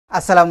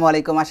আসসালামু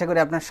আলাইকুম। আশা করি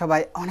আপনার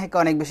সবাই অনেক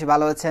অনেক বেশি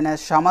ভালো আছেন।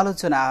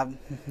 সমালোচনা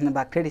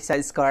বা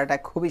ক্রিটিসাইজ করাটা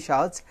খুবই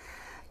সহজ,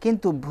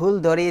 কিন্তু ভুল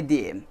ধরিয়ে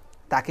দিয়ে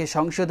তাকে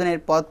সংশোধনের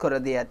পথ করে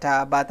দেওয়াটা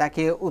বা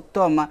তাকে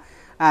উত্তম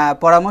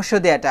পরামর্শ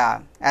দেওয়াটা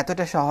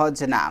এতটা সহজ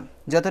না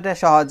যতটা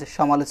সহজ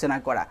সমালোচনা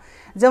করা।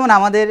 যেমন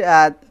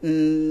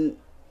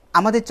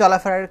আমাদের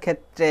চলাফেরার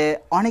ক্ষেত্রে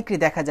অনেকেই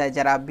দেখা যায়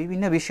যারা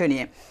বিভিন্ন বিষয়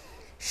নিয়ে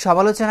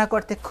সমালোচনা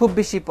করতে খুব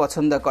বেশি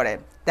পছন্দ করে।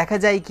 দেখা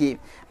যায় কি,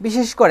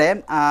 বিশেষ করে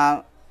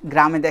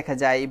গ্রামে দেখা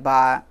যায়, বা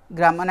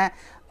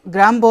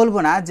গ্রাম বলবো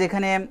না,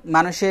 যেখানে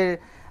মানুষের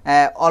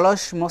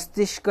অলস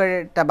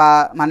মস্তিষ্কটা বা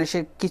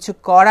মানুষের কিছু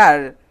করার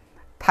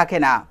থাকে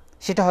না।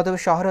 সেটা হয়তো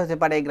শহরে হতে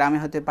পারে, গ্রামে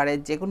হতে পারে,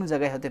 যে কোনো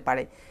জায়গায় হতে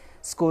পারে,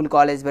 স্কুল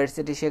কলেজ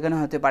ভার্সিটি সেখানে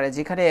হতে পারে,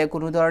 যেখানে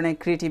কোনো ধরনের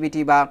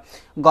ক্রিয়েটিভিটি বা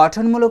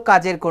গঠনমূলক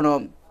কাজের কোনো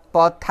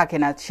পথ থাকে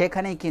না।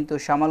 সেখানেই কিন্তু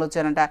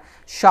সমালোচনাটা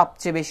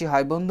সবচেয়ে বেশি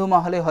হয়। বন্ধু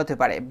মহলে হতে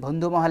পারে,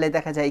 বন্ধু মহলে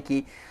দেখা যায় কি,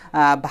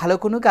 ভালো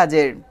কোনো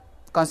কাজের,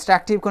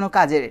 কনস্ট্রাকটিভ কোনো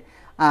কাজের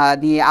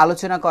নিয়ে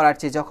আলোচনা করার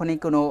চেয়ে যখনই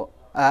কোনো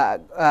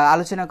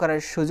আলোচনা করার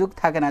সুযোগ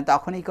থাকে না,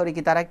 তখনই করে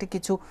কি তারা একটা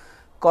কিছু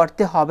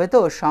করতে হবে, তো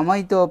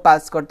সময় তো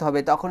পাস করতে হবে,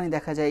 তখনই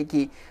দেখা যায়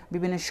কি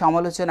বিভিন্ন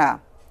সমালোচনা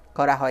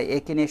করা হয়,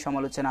 একে নিয়ে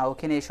সমালোচনা,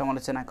 ওকে নিয়ে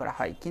সমালোচনা করা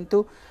হয়। কিন্তু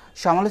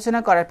সমালোচনা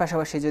করার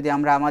পাশাপাশি যদি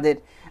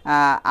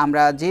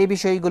আমরা যে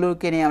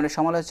বিষয়গুলোকে নিয়ে আমরা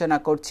সমালোচনা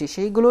করছি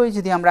সেইগুলোই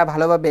যদি আমরা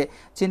ভালোভাবে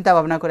চিন্তা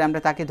ভাবনা করে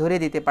আমরা তাকে ধরে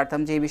দিতে পারতাম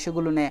যে এই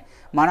বিষয়গুলো নিয়ে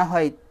মনে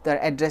হয় তার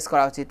অ্যাড্রেস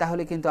করা উচিত,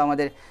 তাহলে কিন্তু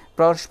আমাদের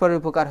পরস্পরের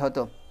উপকার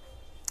হতো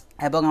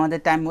এবং আমাদের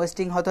টাইম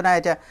ওয়েস্টিং হতো না,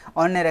 এটা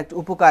অন্যের একটা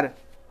উপকার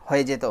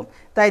হয়ে যেত।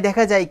 তাই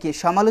দেখা যায় কি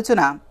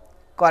সমালোচনা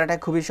করাটা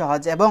খুবই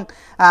সহজ। এবং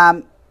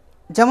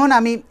যেমন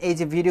আমি এই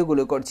যে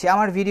ভিডিওগুলো করছি,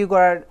 আমার ভিডিও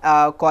করার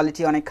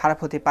কোয়ালিটি অনেক খারাপ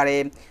হতে পারে,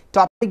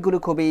 টপিকগুলো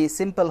খুবই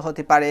সিম্পল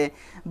হতে পারে,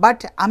 বাট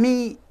আমি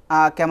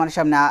ক্যামেরার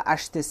সামনে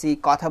আসতেছি,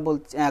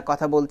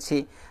 কথা বলছি,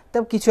 তো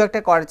কিছু একটা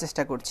করার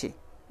চেষ্টা করছি।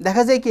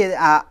 দেখা যায় কি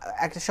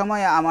একটা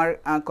সময়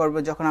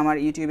যখন আমার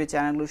ইউটিউবে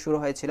চ্যানেলগুলো শুরু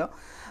হয়েছিল,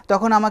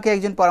 তখন আমাকে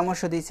একজন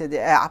পরামর্শ দিয়েছে যে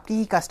আপনি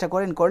এই কাজটা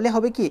করলে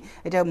হবে কি,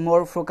 এটা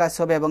মোর ফোকাস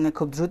হবে এবং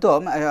খুব দ্রুত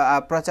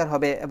প্রচার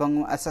হবে এবং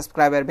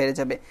সাবস্ক্রাইবার বেড়ে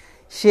যাবে।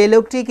 সে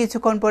লোকটি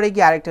কিছুক্ষণ পরে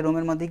গিয়ে আরেকটা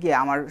রুমের মধ্যে গিয়ে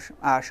আমার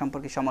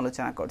সম্পর্কে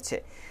সমালোচনা করছে,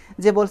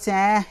 যে বলছে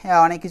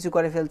অনেক কিছু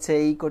করে ফেলছে,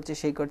 এই করছে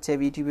সেই করছে,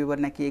 ইউটিউবার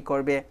নাকি এই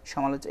করবে,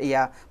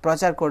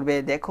 প্রচার করবে,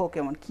 দেখো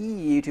কেমন কি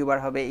ইউটিউবার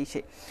হবে এই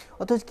সে।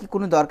 অথচ কি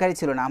কোনো দরকারই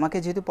ছিল না। আমাকে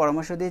যেহেতু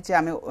পরামর্শ দিয়েছে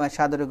আমি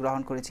সাদরে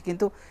গ্রহণ করেছি,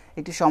 কিন্তু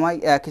একটু সময়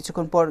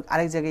কিছুক্ষণ পর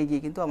আরেক জায়গায়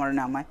গিয়ে কিন্তু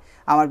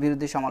আমার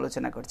বিরুদ্ধে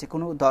সমালোচনা করছে,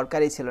 কোনো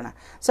দরকারই ছিল না।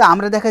 সো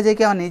আমরা দেখা যায়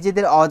কি আমার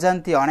নিজেদের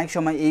অজান্তে অনেক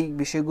সময় এই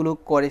বিষয়গুলো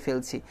করে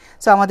ফেলছি।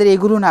 সো আমাদের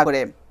এগুলো না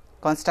করে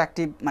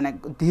কনস্ট্রাকটিভ,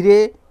 ধীরে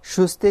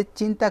সুস্থে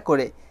চিন্তা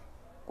করে,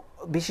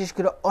 বিশেষ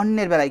করে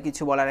অন্যের বেলায়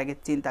কিছু বলার আগে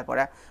চিন্তা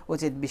করা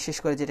উচিত, বিশেষ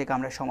করে যেটাকে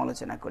আমরা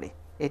সমালোচনা করি।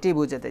 এটাই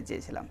বোঝাতে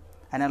চেয়েছিলাম।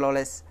 And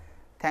always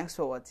thanks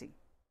for watching.